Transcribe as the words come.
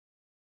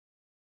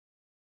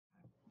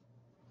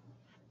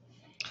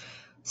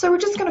So we're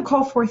just going to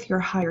call forth your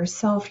higher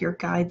self, your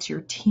guides,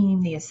 your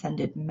team, the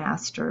ascended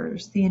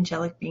masters, the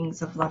angelic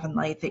beings of love and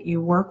light that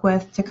you work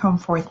with to come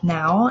forth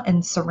now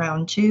and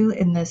surround you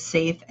in this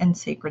safe and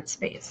sacred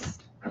space.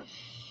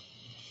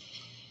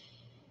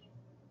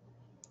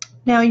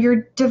 Now,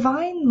 your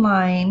divine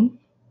line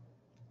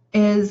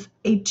is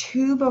a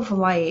tube of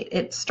light.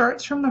 It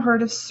starts from the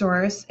heart of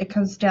source. It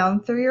comes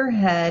down through your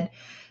head,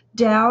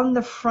 down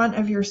the front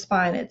of your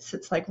spine. It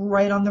sits like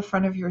right on the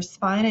front of your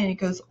spine, and it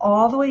goes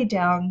all the way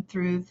down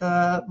through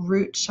the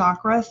root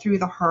chakra, through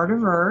the heart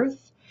of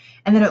earth,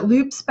 and then it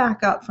loops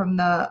back up from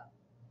the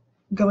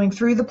going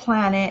through the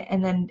planet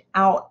and then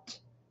out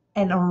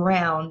and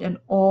around and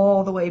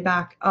all the way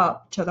back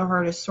up to the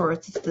heart of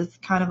source. It's this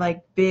kind of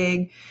like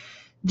big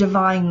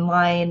divine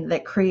line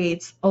that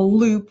creates a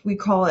loop. We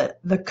call it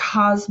the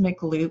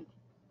cosmic loop.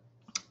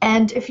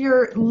 And if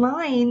your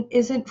line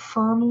isn't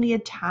firmly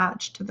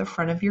attached to the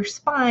front of your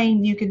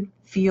spine, you could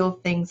feel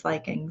things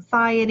like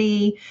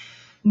anxiety,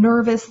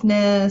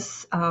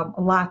 nervousness, a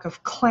lack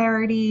of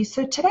clarity.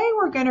 So today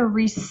we're going to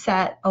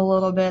reset a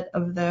little bit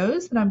of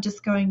those, and I'm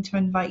just going to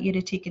invite you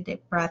to take a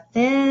deep breath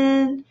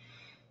in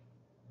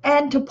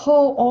and to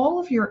pull all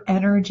of your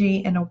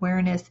energy and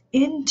awareness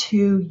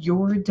into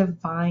your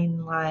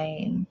divine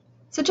line.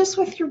 So just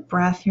with your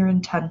breath, your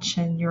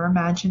intention, your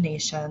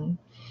imagination,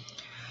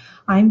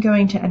 I'm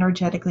going to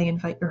energetically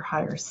invite your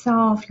higher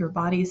self, your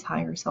body's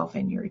higher self,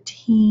 and your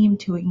team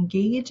to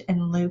engage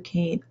and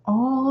locate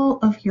all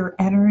of your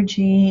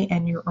energy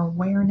and your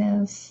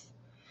awareness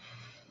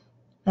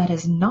that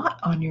is not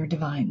on your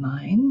divine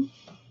line,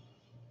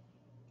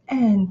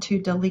 and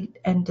to delete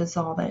and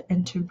dissolve it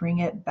and to bring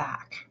it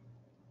back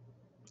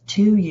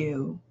to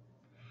you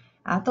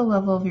at the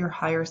level of your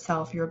higher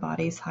self, your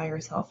body's higher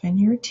self, and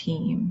your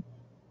team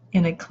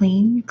in a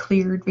clean,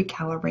 cleared,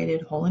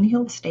 recalibrated, whole and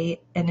healed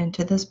state, and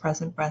into this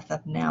present breath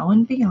of now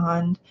and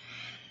beyond,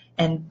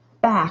 and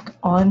back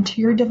onto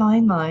your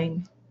divine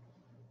line,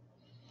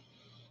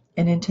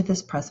 and into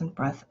this present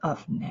breath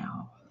of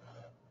now.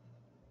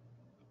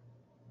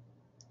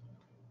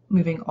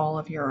 Moving all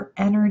of your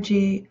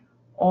energy,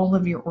 all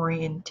of your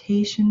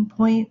orientation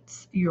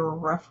points, your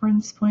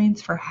reference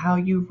points for how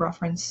you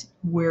reference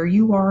where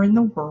you are in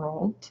the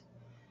world,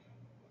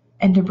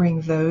 and to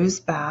bring those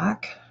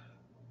back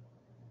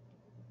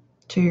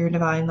to your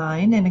divine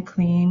line in a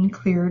clean,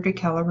 cleared,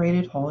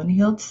 recalibrated, whole and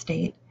healed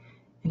state,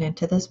 and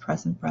into this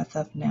present breath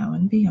of now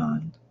and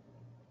beyond.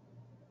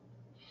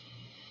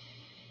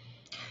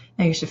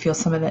 Now you should feel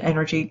some of that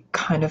energy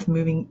kind of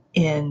moving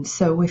in.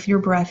 So with your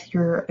breath,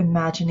 your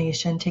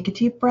imagination, take a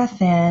deep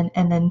breath in,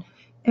 and then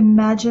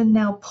imagine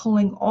now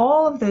pulling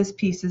all of those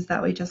pieces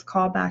that we just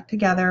called back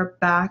together,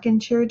 back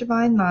into your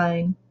divine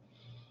line.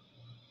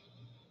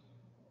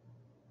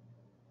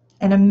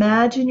 And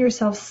imagine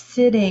yourself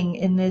sitting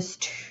in this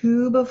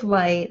tube of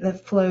light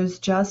that flows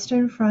just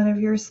in front of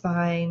your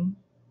spine.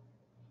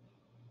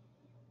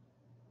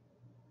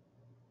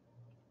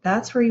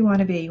 That's where you want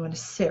to be. You want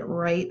to sit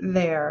right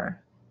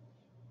there.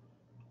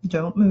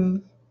 Don't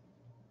move.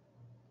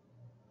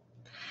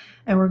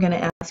 And we're going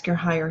to ask your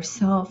higher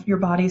self, your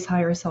body's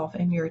higher self,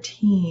 and your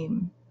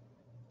team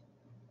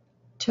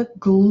to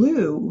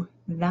glue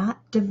that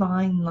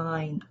divine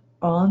line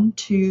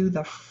onto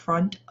the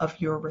front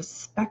of your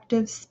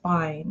respective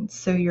spine.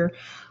 So your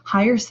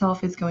higher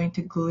self is going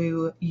to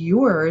glue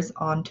yours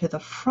onto the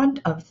front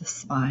of the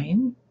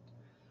spine.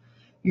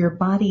 Your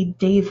body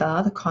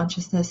deva, the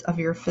consciousness of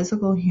your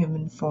physical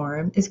human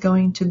form, is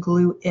going to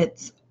glue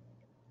its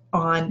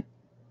on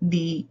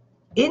the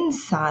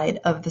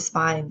inside of the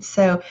spine.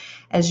 So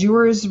as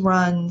yours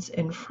runs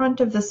in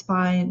front of the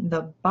spine,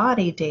 the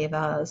body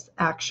devas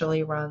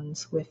actually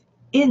runs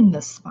within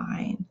the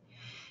spine.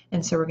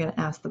 And so we're going to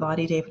ask the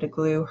body deva to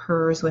glue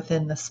hers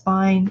within the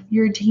spine.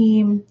 Your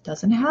team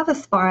doesn't have a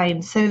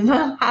spine, so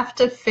they'll have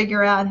to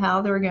figure out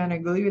how they're going to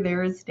glue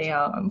theirs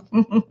down.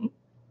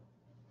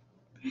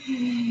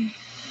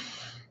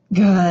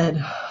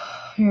 Good.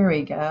 Here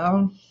we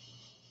go.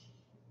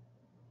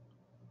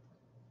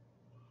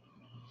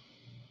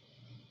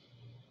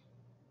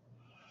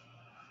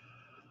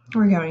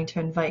 We're going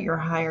to invite your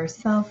higher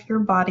self, your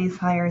body's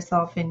higher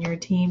self, and your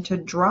team to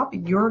drop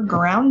your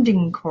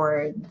grounding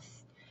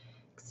cords,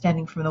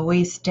 extending from the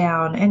waist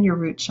down and your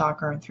root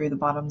chakra and through the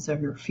bottoms of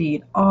your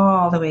feet,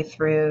 all the way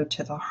through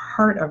to the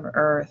heart of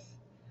earth,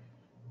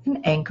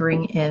 and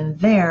anchoring in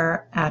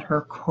there at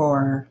her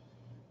core.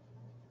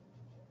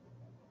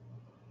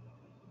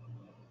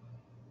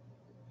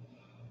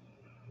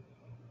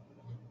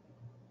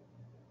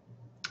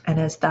 And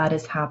as that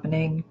is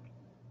happening,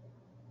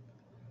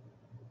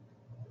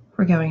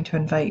 we're going to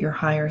invite your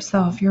higher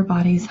self, your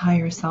body's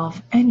higher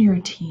self, and your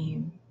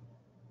team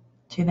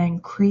to then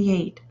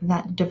create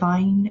that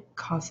divine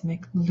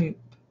cosmic loop,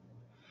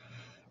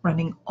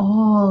 running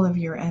all of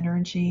your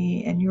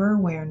energy and your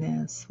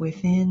awareness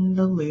within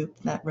the loop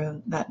that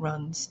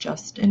runs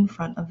just in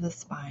front of the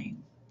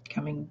spine,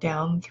 coming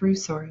down through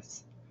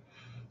source,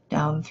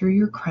 down through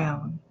your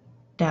crown,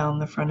 down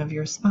the front of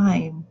your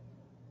spine,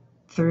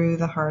 through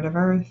the heart of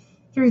earth,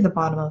 through the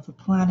bottom of the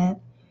planet,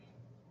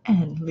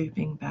 and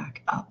looping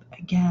back up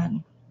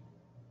again,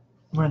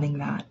 running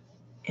that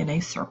in a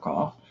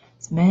circle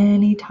as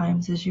many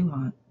times as you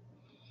want.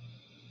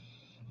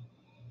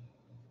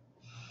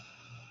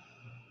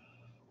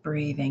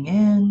 Breathing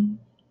in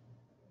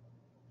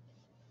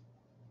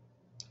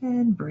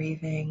and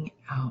breathing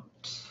out.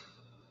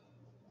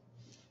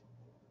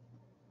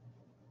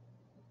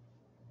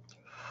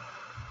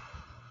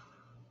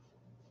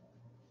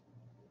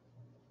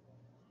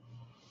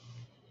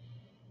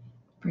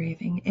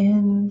 Breathing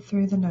in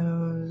through the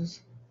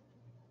nose,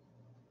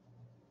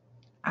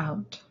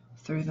 out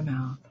through the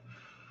mouth.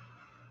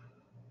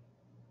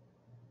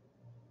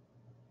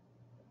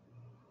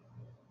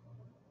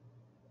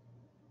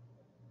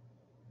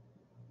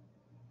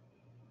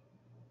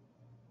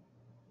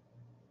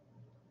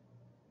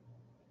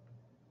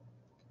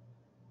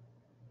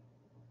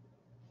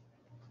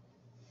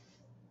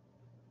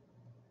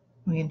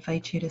 We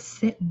invite you to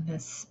sit in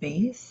this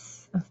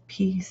space of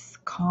peace,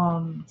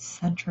 calm,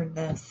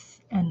 centeredness,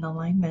 and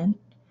alignment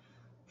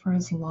for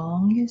as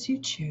long as you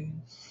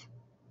choose.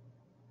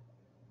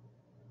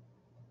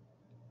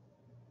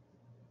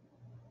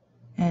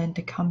 And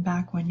to come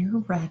back when you're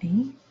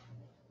ready.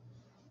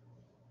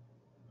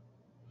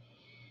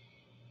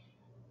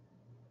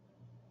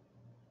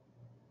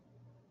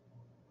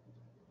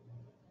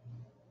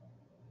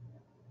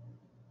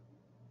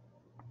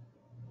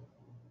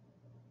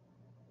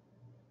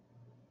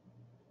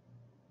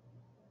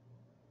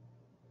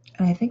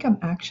 And I think I'm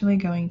actually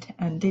going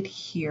to end it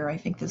here. I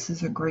think this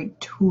is a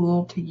great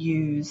tool to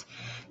use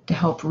to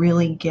help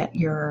really get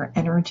your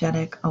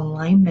energetic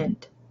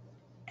alignment,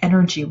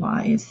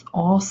 energy-wise,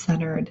 all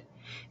centered.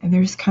 And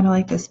there's kind of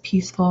like this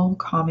peaceful,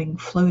 calming,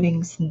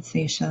 floating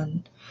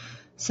sensation.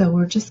 So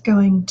we're just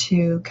going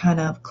to kind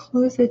of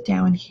close it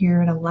down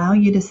here and allow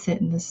you to sit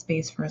in this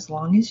space for as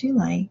long as you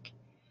like.